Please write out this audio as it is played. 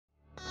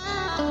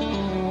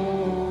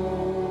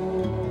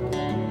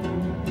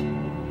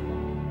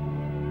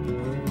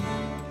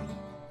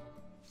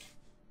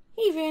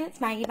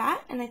Maggibot,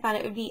 and I thought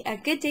it would be a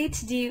good day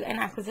to do an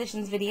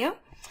acquisitions video.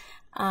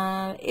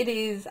 It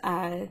is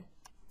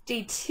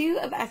day 2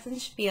 of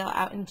Essenspiel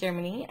out in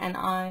Germany, and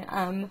I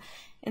am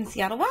in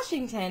Seattle,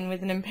 Washington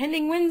with an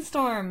impending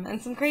windstorm and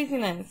some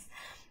craziness.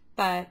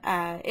 But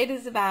it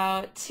is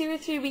about 2 or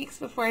 3 weeks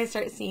before I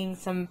start seeing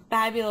some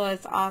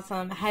fabulous,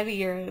 awesome, heavy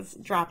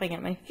euros dropping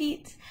at my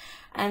feet.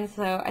 And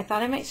so I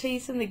thought I might show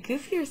you some of the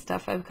goofier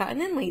stuff I've gotten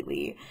in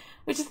lately,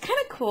 which is kind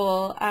of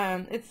cool.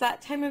 It's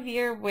that time of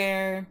year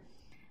where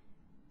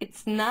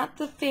it's not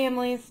the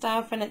family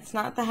stuff and it's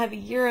not the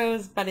heavy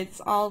euros, but it's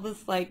all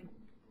this like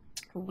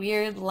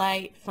weird,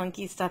 light,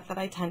 funky stuff that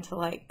I tend to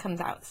like comes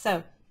out.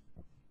 So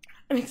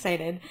I'm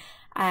excited.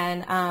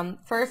 And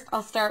first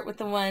I'll start with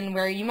the one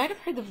where you might have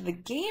heard of the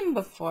game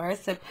before,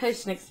 so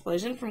Potion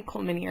Explosion from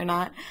Cool Mini or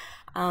Not.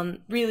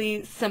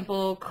 Really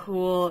simple,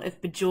 cool. If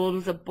Bejeweled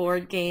was a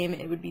board game,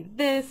 it would be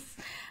this.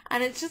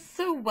 And it's just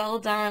so well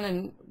done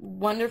and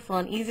wonderful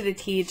and easy to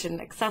teach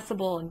and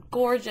accessible and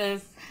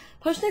gorgeous.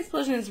 Potion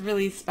Explosion is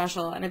really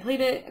special, and I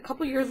played it a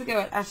couple years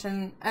ago at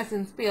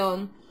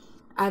Essenspiel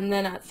and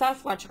then at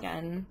Sasquatch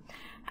again.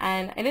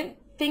 And I didn't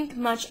think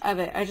much of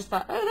it. I just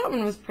thought, oh, that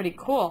one was pretty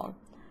cool.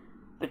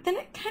 But then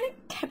it kind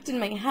of kept in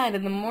my head,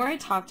 and the more I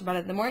talked about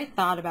it, the more I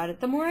thought about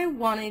it, the more I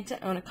wanted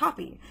to own a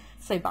copy.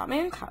 So I bought my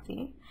own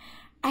copy.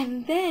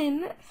 And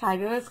then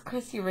fabulous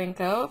Chris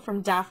Urenko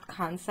from Daft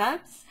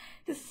Concepts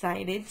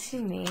decided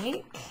to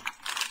make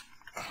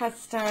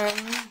custom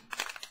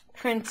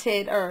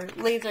printed or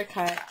laser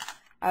cut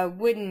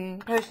wooden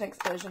Potion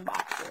Explosion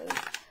boxes.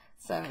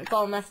 So it's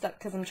all messed up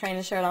because I'm trying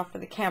to show it off for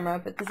the camera,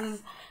 but this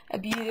is a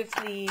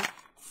beautifully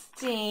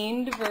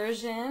stained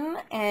version,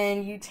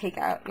 and you take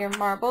out your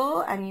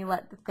marble and you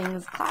let the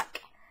things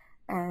clack,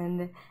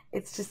 and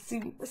it's just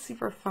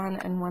super fun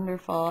and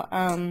wonderful.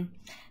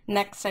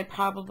 Next I'd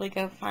probably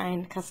go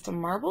find custom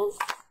marbles,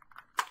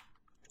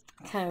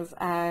 because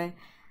I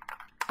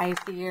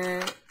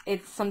figure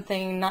it's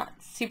something not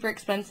super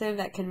expensive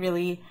that could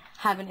really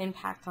have an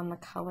impact on the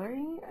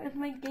coloring of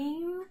my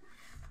game.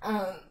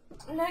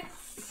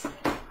 Next,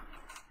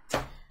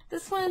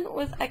 this one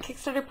was a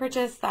Kickstarter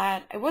purchase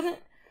that I wasn't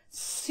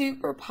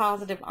super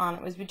positive on.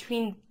 It was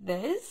between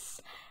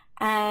this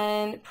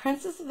and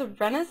Princess of the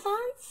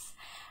Renaissance,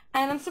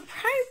 and I'm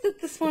surprised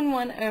that this one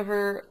won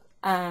over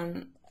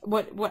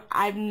what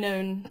I've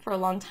known for a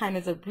long time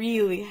as a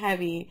really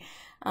heavy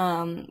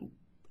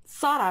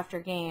sought after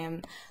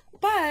game.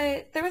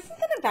 But there was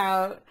something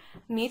about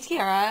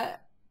Tierra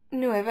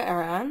Nueva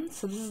era,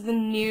 so this is the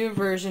new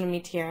version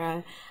of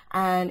Tierra,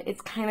 and it's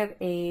kind of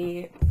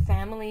a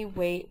family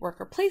weight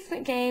worker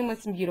placement game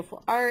with some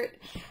beautiful art.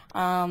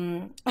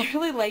 I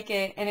really like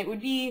it, and it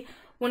would be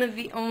one of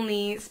the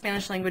only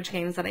Spanish language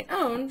games that I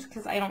owned,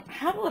 because I don't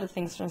have a lot of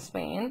things from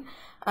Spain.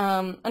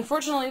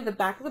 Unfortunately, the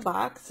back of the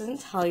box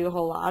doesn't tell you a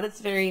whole lot. It's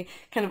very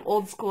kind of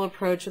old school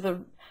approach with a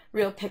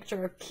real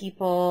picture of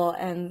people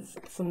and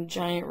some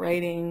giant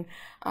writing.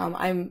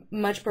 I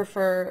much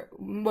prefer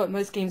what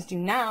most games do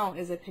now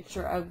is a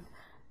picture of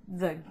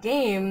the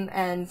game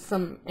and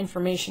some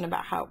information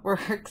about how it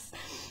works.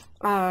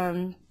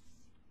 So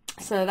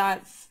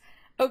that's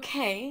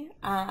okay.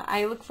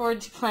 I look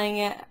forward to playing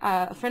it.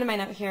 A friend of mine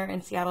out here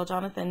in Seattle,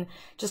 Jonathan,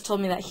 just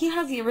told me that he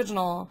has the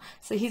original,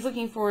 so he's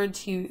looking forward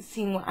to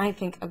seeing what I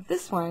think of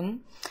this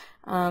one.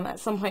 At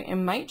some point I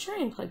might try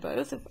and play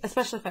both,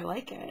 especially if I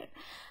like it.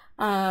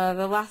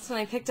 The last one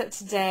I picked up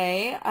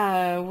today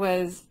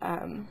was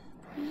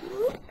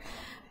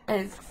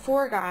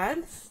Four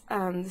Gods.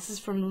 This is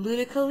from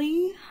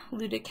Ludically.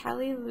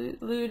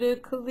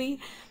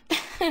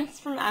 It's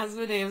from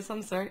Abudinen of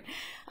some sort.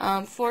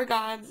 Four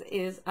Gods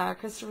is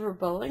Christophe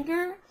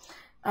Boelinger.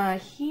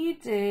 He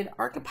did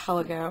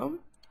Archipelago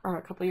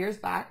a couple years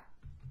back.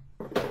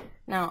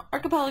 Now,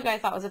 Archipelago I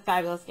thought was a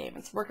fabulous game.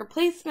 It's worker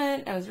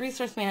placement, it was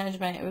resource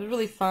management, it was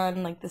really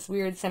fun, like this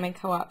weird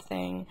semi-co-op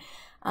thing.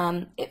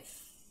 It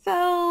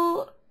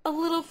fell a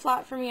little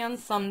flat for me on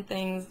some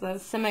things, the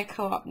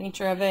semi-co-op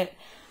nature of it.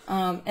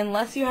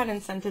 Unless you had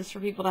incentives for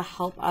people to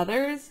help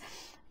others,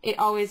 it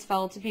always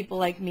fell to people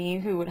like me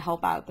who would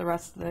help out the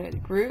rest of the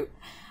group.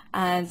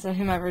 And so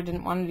whomever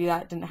didn't want to do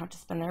that didn't have to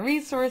spend their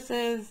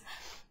resources.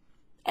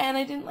 And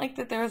I didn't like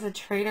that there was a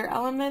traitor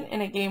element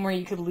in a game where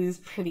you could lose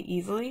pretty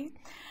easily.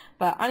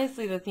 But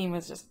honestly, the theme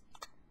was just,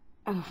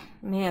 oh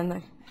man,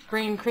 the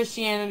green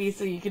Christianity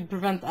so you could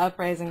prevent the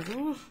uprisings.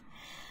 Oof.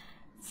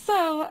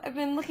 So I've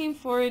been looking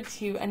forward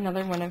to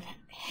another one of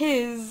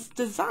his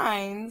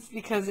designs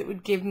because it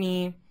would give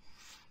me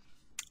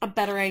a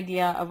better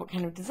idea of what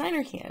kind of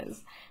designer he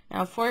is.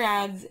 Now, Four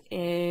Gods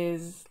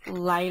is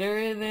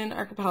lighter than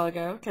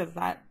Archipelago, because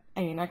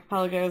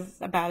Archipelago is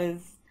about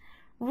as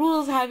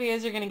rules heavy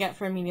as you're going to get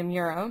for a medium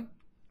euro.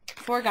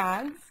 Four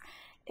Gods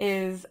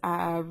is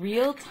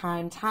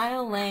real-time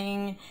tile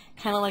laying,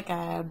 kind of like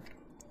a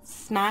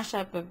smash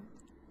up of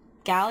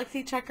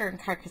Galaxy Checker and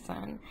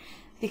Carcassonne,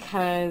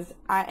 because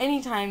at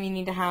any time you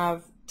need to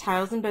have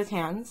tiles in both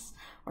hands,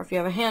 or if you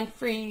have a hand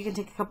free, you can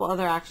take a couple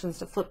other actions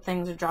to flip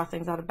things or draw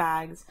things out of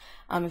bags.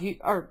 If you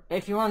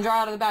want to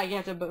draw out of the bag, you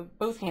have to have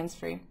both hands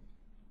free.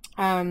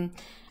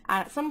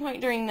 at some point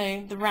during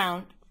the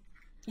round,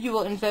 you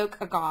will invoke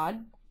a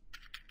god.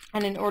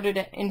 And in order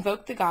to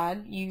invoke the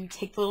god, you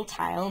take the little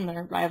tile, and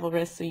they're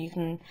rivalrous, so you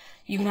can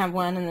have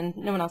one, and then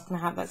no one else can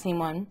have that same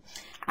one.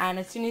 And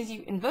as soon as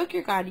you invoke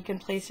your god, you can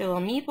place your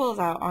little meeples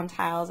out on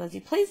tiles as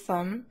you place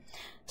them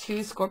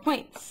to score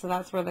points. So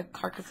that's where the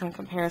Carcassonne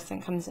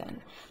comparison comes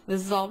in.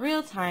 This is all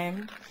real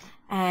time,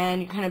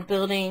 and you're kind of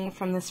building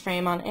from this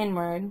frame on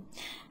inward.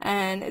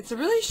 And it's a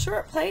really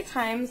short play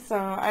time, so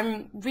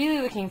I'm really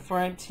looking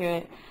forward to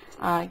it.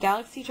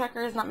 Galaxy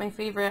Trucker is not my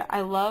favorite.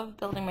 I love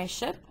building my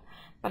ship,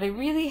 but I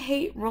really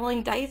hate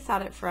rolling dice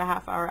at it for a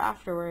half hour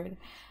afterward.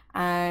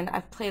 And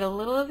I've played a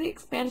little of the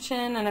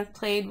expansion, and I've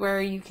played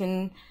where you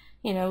can,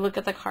 you know, look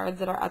at the cards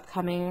that are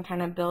upcoming and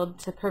kind of build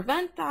to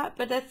prevent that,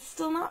 but that's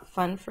still not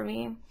fun for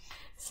me.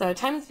 So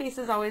Time and Space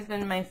has always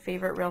been my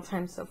favorite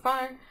real-time so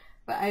far,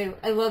 but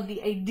I love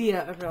the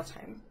idea of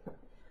real-time.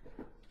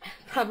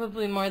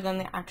 Probably more than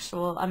the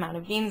actual amount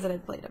of games that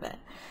I've played of it.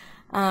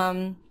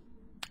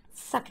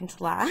 Second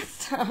to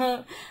last.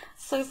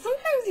 So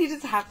sometimes you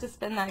just have to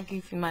spend that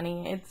goofy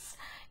money. It's,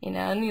 you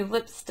know, a new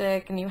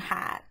lipstick, a new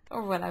hat,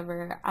 or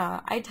whatever.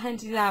 I tend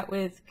to do that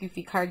with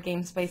goofy card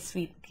games by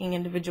sweet-looking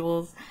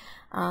individuals,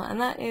 and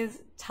that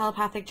is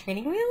Telepathic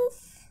Training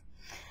Wheels.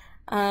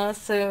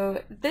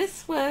 So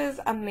this was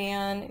a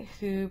man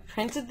who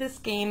printed this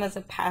game as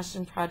a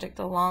passion project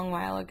a long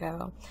while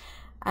ago,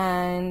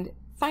 and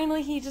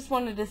finally he just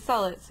wanted to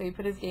sell it, so he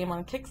put his game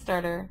on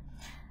Kickstarter.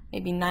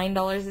 Maybe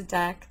 $9 a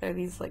deck. They're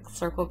these like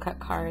circle cut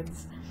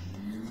cards.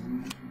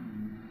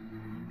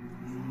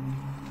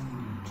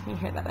 Can you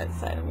hear that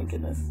outside? Oh my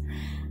goodness.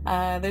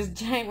 There's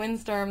giant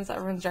windstorms.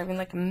 Everyone's driving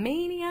like a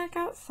maniac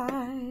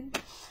outside.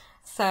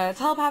 So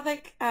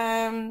Telepathic,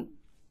 now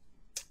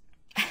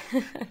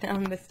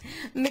I'm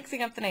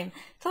mixing up the name.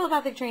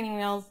 Telepathic Training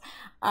Wheels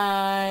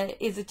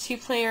is a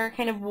two-player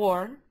kind of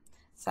war.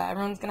 So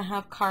everyone's going to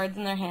have cards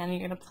in their hand.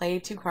 You're going to play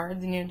two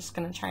cards, and you're just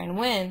going to try and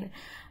win.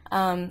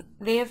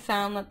 They have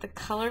found that the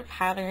color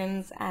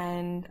patterns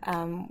and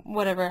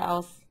whatever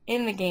else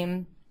in the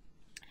game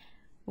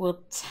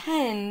will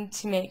tend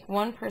to make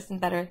one person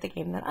better at the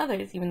game than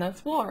others, even though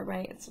it's war,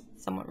 right? It's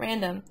somewhat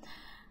random.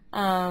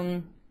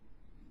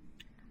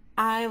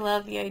 I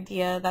love the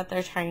idea that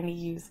they're trying to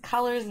use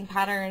colors and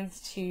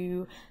patterns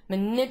to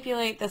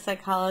manipulate the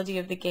psychology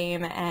of the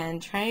game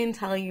and try and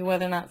tell you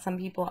whether or not some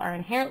people are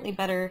inherently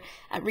better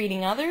at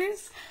reading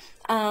others.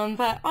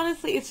 But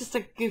honestly, it's just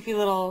a goofy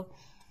little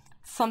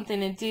something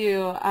to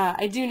do.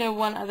 I do know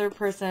one other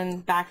person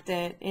backed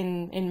it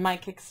in my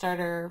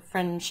Kickstarter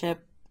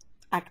friendship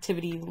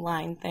activity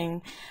line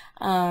thing,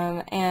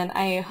 and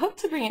I hope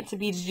to bring it to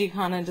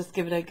BGGCon and just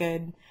give it a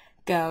good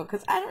go,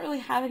 because I don't really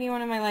have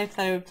anyone in my life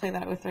that I would play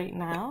that with right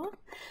now,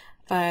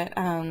 but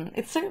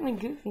it's certainly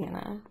goofy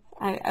enough.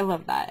 I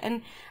love that.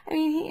 And I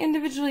mean, he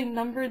individually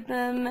numbered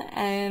them,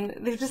 and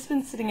they've just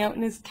been sitting out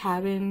in his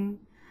cabin.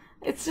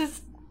 It's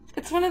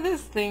one of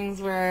those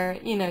things where,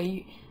 you know,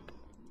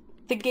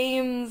 the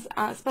games,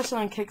 especially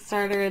on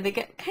Kickstarter, they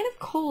get kind of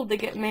cold. They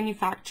get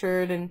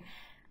manufactured, and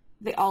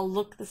they all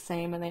look the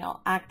same, and they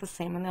all act the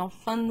same, and they all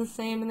fund the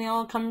same, and they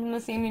all come from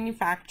the same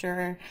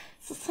manufacturer.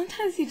 So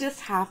sometimes you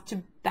just have to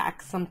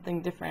back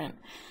something different.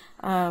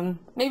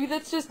 Maybe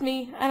that's just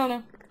me. I don't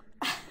know.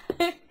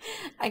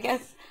 I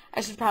guess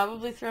I should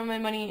probably throw my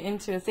money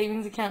into a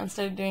savings account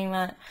instead of doing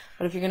that.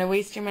 But if you're going to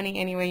waste your money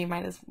anyway, you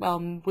might as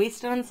well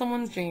waste it on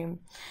someone's dream.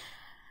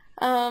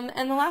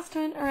 And the last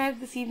one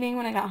arrived this evening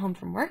when I got home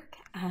from work,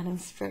 and I'm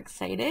super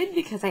excited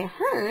because I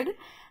heard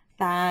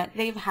that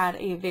they've had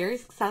a very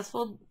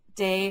successful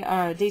day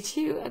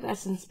 2 of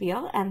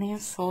Essenspiel, and they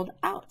have sold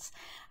out.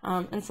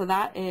 And so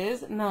that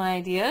is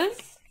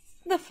Moaideas,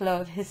 The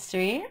Flow of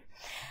History.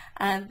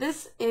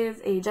 This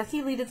is a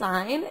Jessie Lee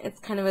design.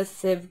 It's kind of a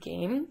Civ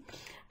game.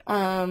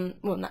 Well,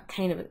 not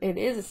kind of, it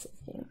is a Civ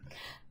game.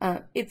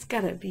 It's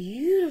got a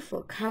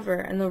beautiful cover,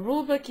 and the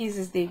rulebook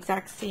uses the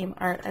exact same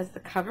art as the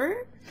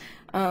cover.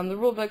 The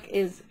rulebook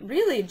is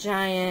really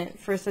giant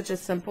for such a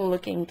simple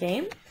looking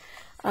game.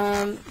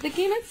 The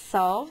game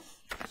itself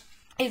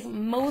is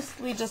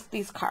mostly just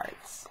these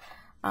cards.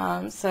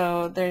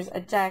 So there's a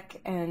deck,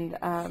 and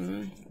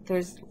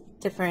there's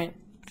different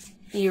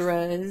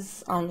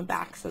eras on the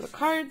backs of the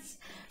cards,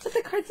 but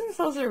the cards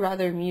themselves are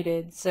rather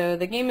muted, so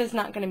the game is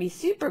not going to be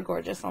super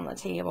gorgeous on the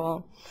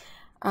table.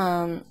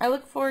 I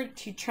look forward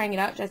to trying it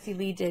out. Jessie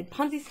Lee did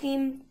Ponzi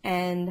Scheme,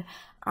 and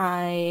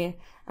I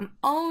am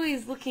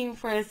always looking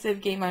for a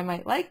Civ game I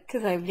might like,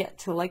 because I've yet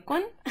to like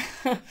one.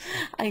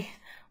 I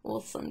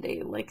will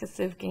someday like a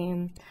Civ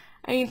game.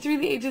 I mean, Through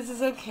the Ages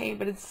is okay,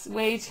 but it's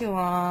way too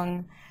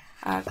long.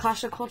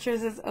 Clash of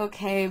Cultures is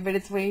okay, but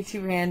it's way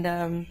too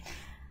random.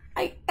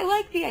 I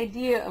like the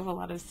idea of a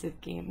lot of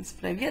Civ games,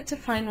 but I've yet to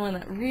find one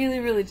that really,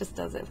 really just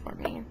does it for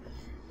me.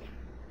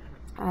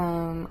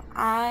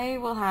 I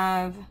will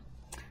have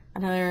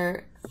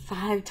another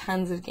 5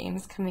 tons of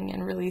games coming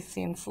in really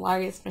soon.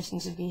 Solarius Mission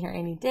should be here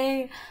any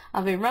day.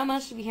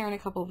 Aldebaran should be here in a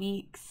couple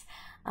weeks.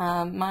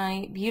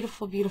 My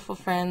beautiful, beautiful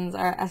friends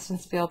are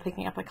Essenspiel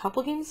picking up a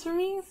couple games for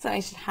me, so I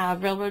should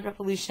have Railroad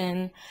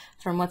Revolution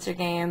from What's Your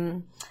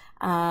Game,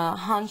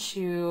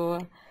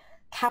 Honshu,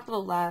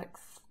 Capital Lux,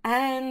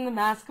 and the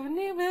Mask of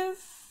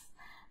Anubis,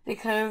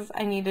 because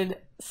I needed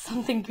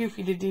something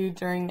goofy to do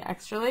during the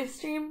Extra Life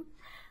stream.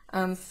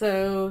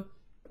 So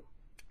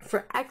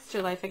for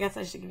Extra Life, I guess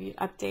I should give you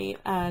an update.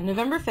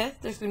 November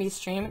 5th, there's going to be a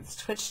stream. It's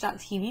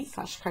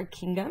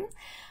twitch.tv/cardkingdom.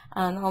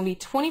 It'll be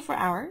 24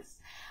 hours.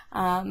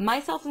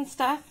 Myself and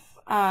Steph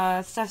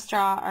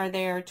Straw are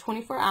there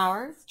 24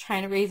 hours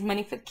trying to raise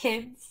money for the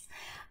kids.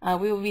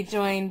 We will be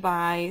joined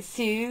by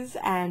Suze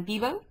and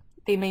Bebo.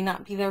 They may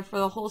not be there for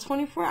the whole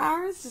 24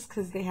 hours just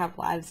because they have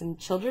lives and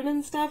children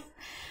and stuff.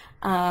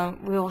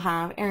 We'll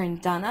have Aaron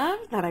Dunham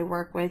that I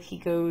work with. He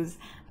goes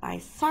by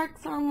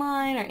Sarks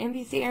online or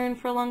NPC Aaron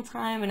for a long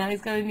time, and now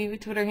he's got a new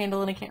Twitter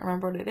handle and I can't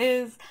remember what it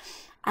is.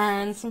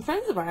 And some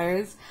friends of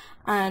ours,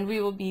 and we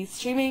will be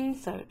streaming,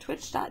 so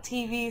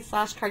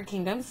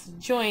twitch.tv/cardkingdom, so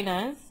join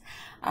us.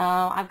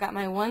 I've got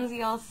my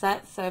onesie all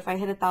set, so if I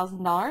hit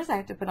 $1,000, I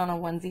have to put on a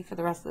onesie for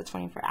the rest of the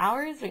 24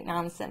 hours. Right now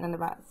I'm sitting at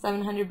about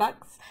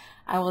 $700.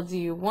 I will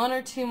do 1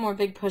 or 2 more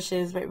big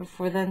pushes right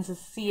before then to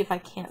see if I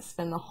can't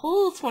spend the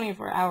whole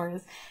 24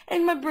 hours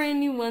in my brand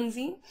new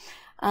onesie.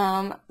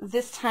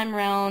 This time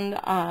around,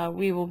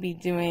 we will be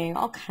doing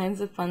all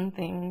kinds of fun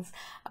things,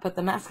 but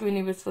the Mask of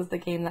Anubis was the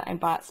game that I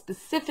bought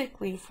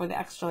specifically for the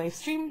Extra Life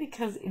stream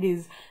because it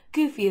is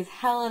goofy as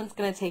hell and it's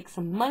going to take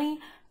some money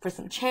for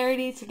some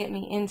charity to get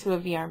me into a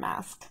VR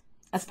mask,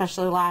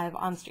 especially live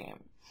on stream.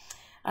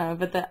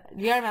 But the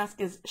VR mask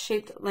is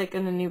shaped like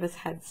an Anubis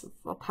head, so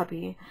it's a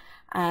puppy,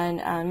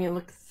 and you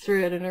look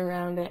through it and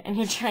around it, and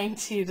you're trying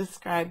to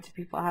describe to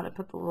people how to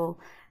put the little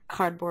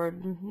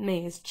cardboard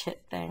maze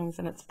chit things,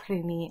 and it's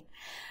pretty neat.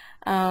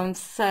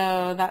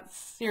 So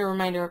that's your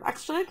reminder of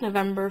Extra Life,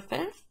 November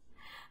 5th.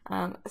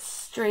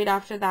 Straight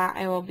after that,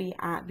 I will be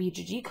at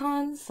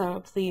BGGCon, so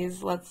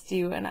please let's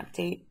do an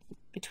update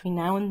between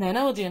now and then.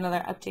 I will do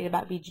another update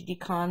about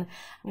BGGCon.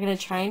 I'm going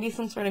to try and do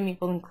some sort of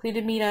Meeples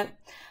Included meetup.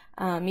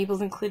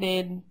 Meeples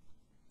Included,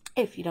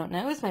 if you don't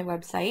know, is my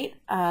website.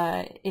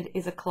 It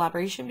is a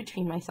collaboration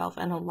between myself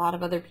and a lot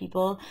of other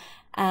people,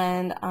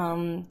 and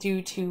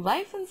due to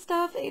life and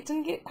stuff, it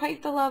didn't get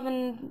quite the love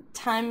and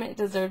time it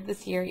deserved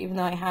this year, even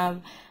though I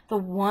have the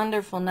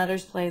wonderful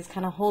Nutters Plays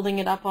kind of holding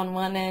it up on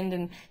one end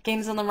and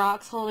Games on the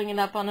Rocks holding it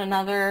up on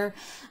another.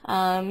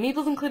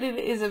 Meeples Included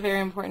is a very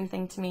important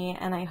thing to me,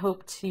 and I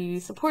hope to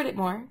support it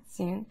more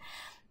soon.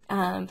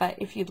 But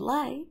if you'd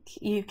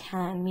like, you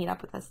can meet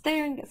up with us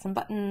there and get some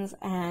buttons,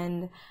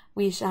 and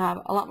we should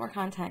have a lot more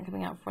content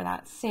coming out for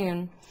that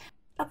soon.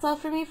 That's all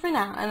for me for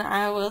now, and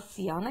I will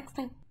see y'all next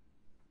time.